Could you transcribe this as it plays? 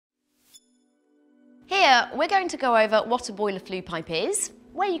Here, we're going to go over what a boiler flue pipe is,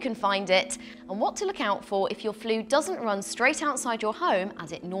 where you can find it, and what to look out for if your flue doesn't run straight outside your home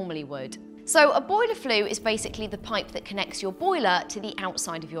as it normally would. So a boiler flue is basically the pipe that connects your boiler to the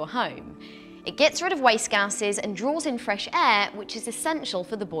outside of your home. It gets rid of waste gases and draws in fresh air, which is essential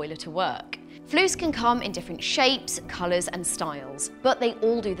for the boiler to work. Flues can come in different shapes, colours and styles, but they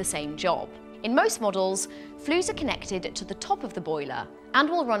all do the same job. In most models, flues are connected to the top of the boiler and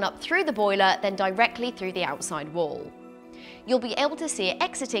will run up through the boiler, then directly through the outside wall. You'll be able to see it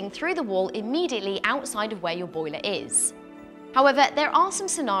exiting through the wall immediately outside of where your boiler is. However, there are some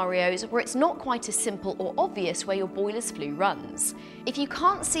scenarios where it's not quite as simple or obvious where your boiler's flue runs. If you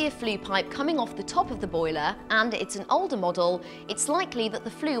can't see a flue pipe coming off the top of the boiler and it's an older model, it's likely that the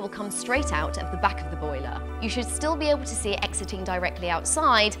flue will come straight out of the back of the boiler. You should still be able to see it exiting directly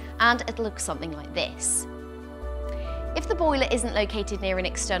outside, and it'll look something like this. If the boiler isn't located near an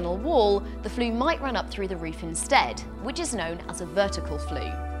external wall, the flue might run up through the roof instead, which is known as a vertical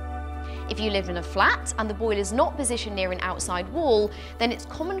flue. If you live in a flat and the boiler is not positioned near an outside wall, then it's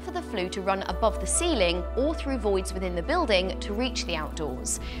common for the flue to run above the ceiling or through voids within the building to reach the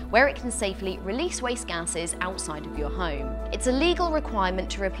outdoors, where it can safely release waste gases outside of your home. It's a legal requirement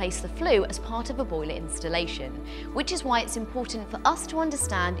to replace the flue as part of a boiler installation, which is why it's important for us to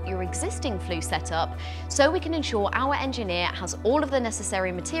understand your existing flue setup so we can ensure our engineer has all of the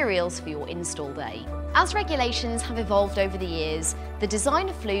necessary materials for your install day. As regulations have evolved over the years, the design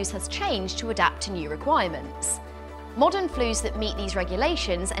of flues has changed to adapt to new requirements. Modern flues that meet these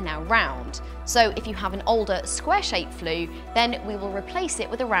regulations are now round, so if you have an older square-shaped flue, then we will replace it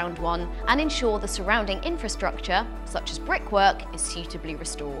with a round one and ensure the surrounding infrastructure, such as brickwork, is suitably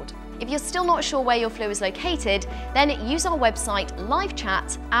restored. If you're still not sure where your flue is located, then use our website live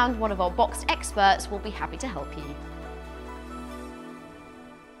chat and one of our BOXT experts will be happy to help you.